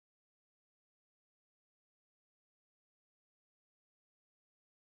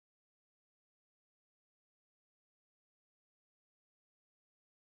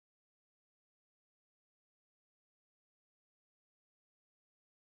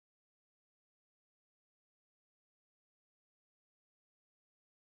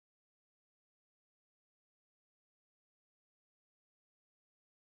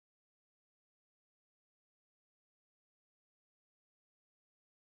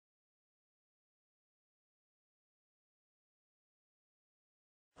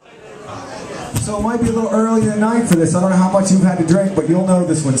So it might be a little early in the night for this. I don't know how much you've had to drink, but you'll know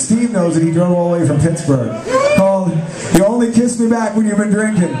this one. Steve knows it. He drove all the way from Pittsburgh. Called "You Only Kiss Me Back When You've Been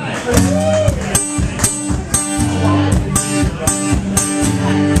Drinking."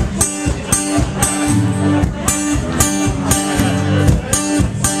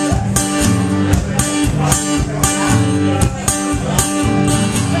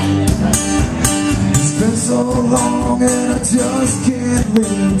 So long and I just can't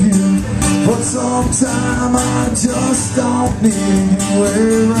leave you. But sometime I just don't need you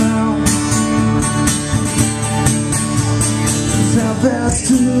around. It's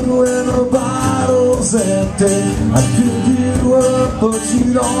 2:30 and the bottle's empty. I pick you up but you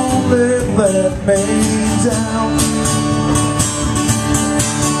don't let me down.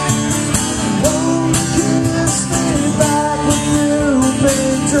 Won't you kiss me back when you've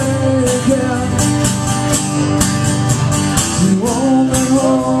been drinking? You only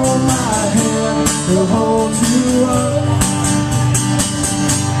hold my hand to hold you up.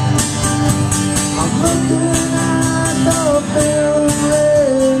 I'm looking at the mirror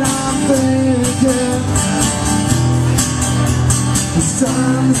and I'm thinking it's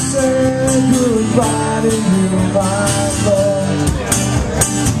time to say goodbye to you, my love.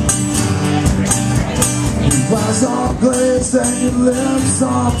 Your eyes are glazed and your lips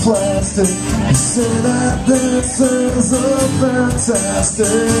are plastic. You say that this is a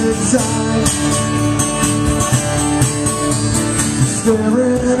fantastic time.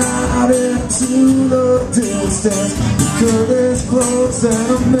 Staring out into the distance, the curtain's closed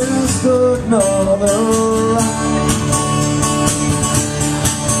and I missed another ride.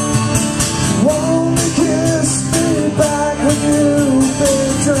 Won't you kiss me back when you've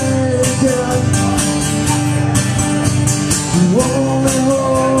been drinking? You only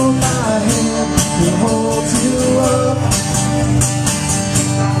hold my hand to hold you up.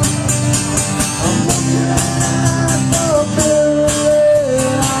 I'm looking at the mirror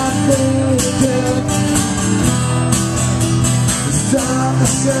and I'm thinking it's time to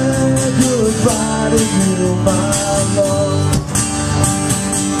say goodbye to you, my love.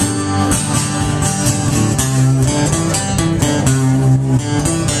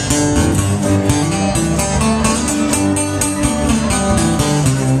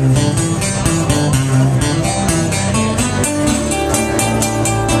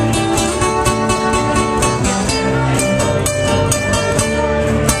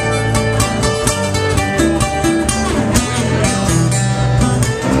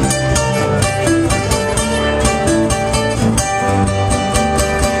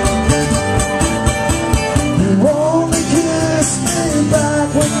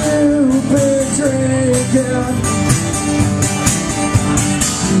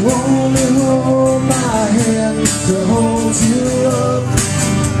 You only hold my hand to hold you up.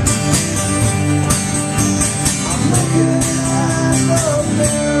 I'm looking at the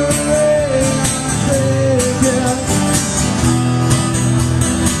mirror and I'm thinking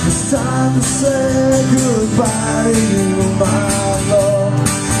it's time to say goodbye to you, my love.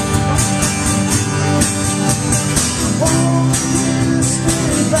 Won't you kiss me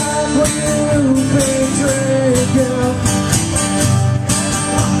back when you've been drinking?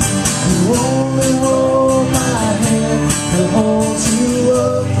 You only hold my hand to hold you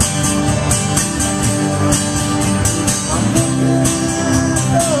up. I'm looking at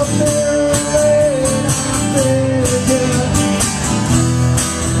the mirror and I'm thinking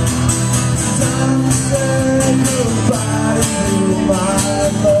it's time to say goodbye to you, my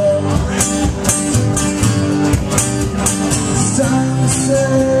love. It's time to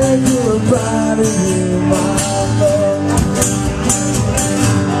say goodbye to you, my love.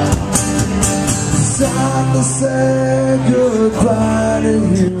 Time to say goodbye to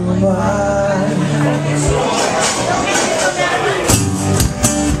you, my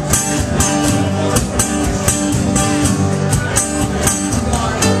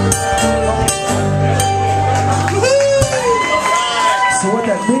So what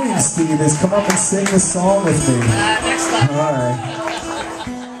that means, Steve, is come up and sing this song with me. Next time. All right.